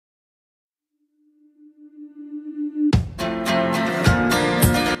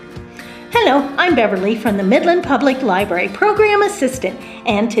Hello, I'm Beverly from the Midland Public Library, Program Assistant,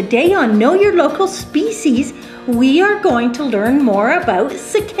 and today on Know Your Local Species, we are going to learn more about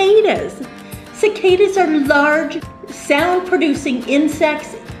cicadas. Cicadas are large, sound-producing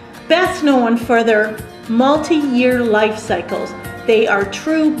insects, best known for their multi-year life cycles. They are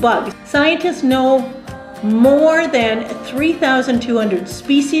true bugs. Scientists know more than 3,200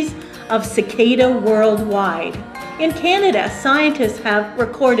 species of cicada worldwide. In Canada, scientists have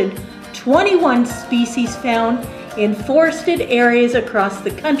recorded 21 species found in forested areas across the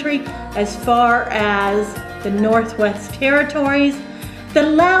country as far as the Northwest Territories. The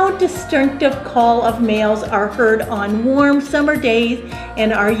loud, distinctive call of males are heard on warm summer days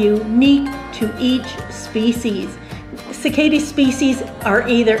and are unique to each species. Cicada species are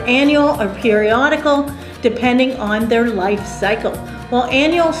either annual or periodical, depending on their life cycle. While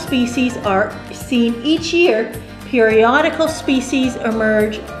annual species are seen each year, periodical species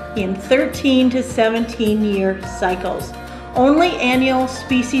emerge in 13 to 17-year cycles. Only annual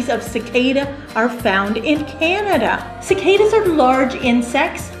species of cicada are found in Canada. Cicadas are large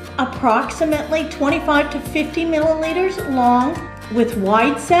insects, approximately 25 to 50 millimeters long, with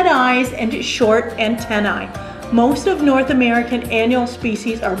wide-set eyes and short antennae. Most of North American annual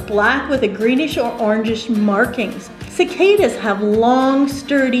species are black with a greenish or orangish markings. Cicadas have long,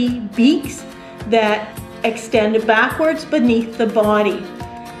 sturdy beaks that extend backwards beneath the body,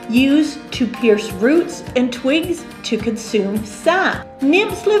 used to pierce roots and twigs to consume sap.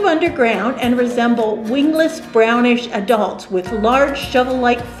 Nymphs live underground and resemble wingless brownish adults with large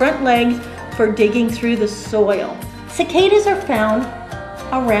shovel-like front legs for digging through the soil. Cicadas are found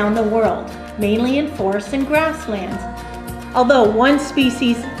around the world, mainly in forests and grasslands. Although one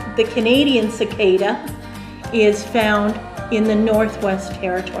species, the Canadian cicada, is found in the Northwest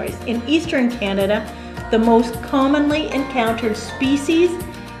Territories. In eastern Canada, the most commonly encountered species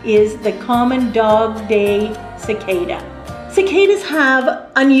is the common dog-day cicada. Cicadas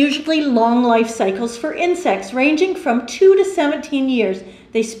have unusually long life cycles for insects, ranging from 2 to 17 years.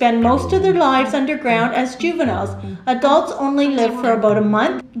 They spend most of their lives underground as juveniles. Adults only live for about a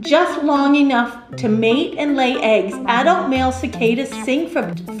month, just long enough to mate and lay eggs. Adult male cicadas sing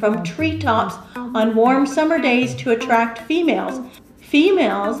from treetops on warm summer days to attract females.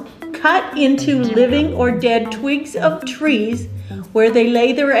 Females cut into living or dead twigs of trees where they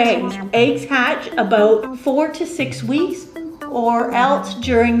lay their eggs. Eggs hatch about 4 to 6 weeks or else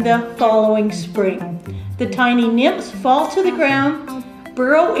during the following spring. The tiny nymphs fall to the ground,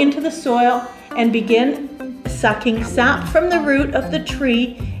 burrow into the soil, and begin sucking sap from the root of the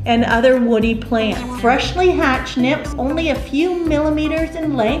tree and other woody plants. Freshly hatched nymphs only a few millimeters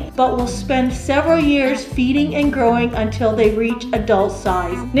in length, but will spend several years feeding and growing until they reach adult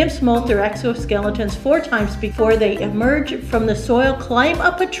size. Nymphs molt their exoskeletons 4 times before they emerge from the soil, climb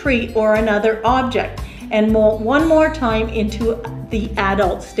up a tree or another object, and molt one more time into the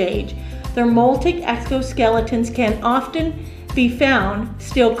adult stage. Their molting exoskeletons can often be found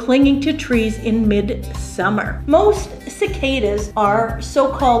still clinging to trees in mid-summer. Most cicadas are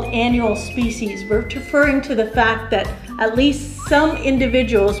so-called annual species, referring to the fact that at least some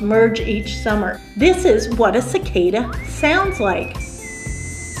individuals merge each summer. This is what a cicada sounds like.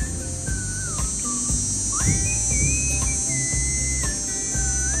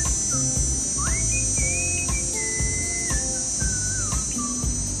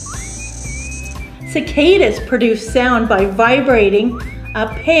 Cicadas produce sound by vibrating a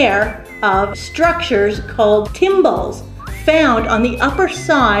pair of structures called tymbals found on the upper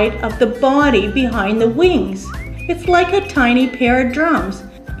side of the body behind the wings. It's like a tiny pair of drums.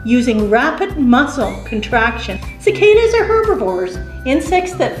 Using rapid muscle contraction, cicadas are herbivores,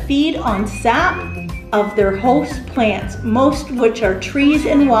 insects that feed on sap of their host plants, most of which are trees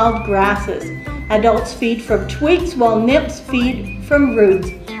and wild grasses. Adults feed from twigs while nymphs feed from roots.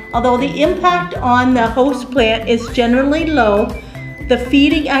 Although the impact on the host plant is generally low, the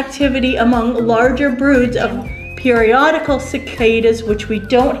feeding activity among larger broods of periodical cicadas, which we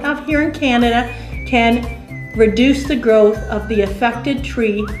don't have here in Canada, can reduce the growth of the affected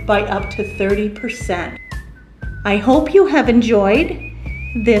tree by up to 30%. I hope you have enjoyed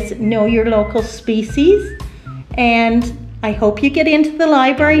this Know Your Local Species, and I hope you get into the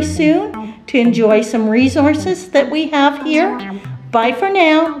library soon to enjoy some resources that we have here. Bye for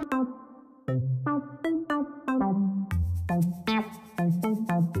now.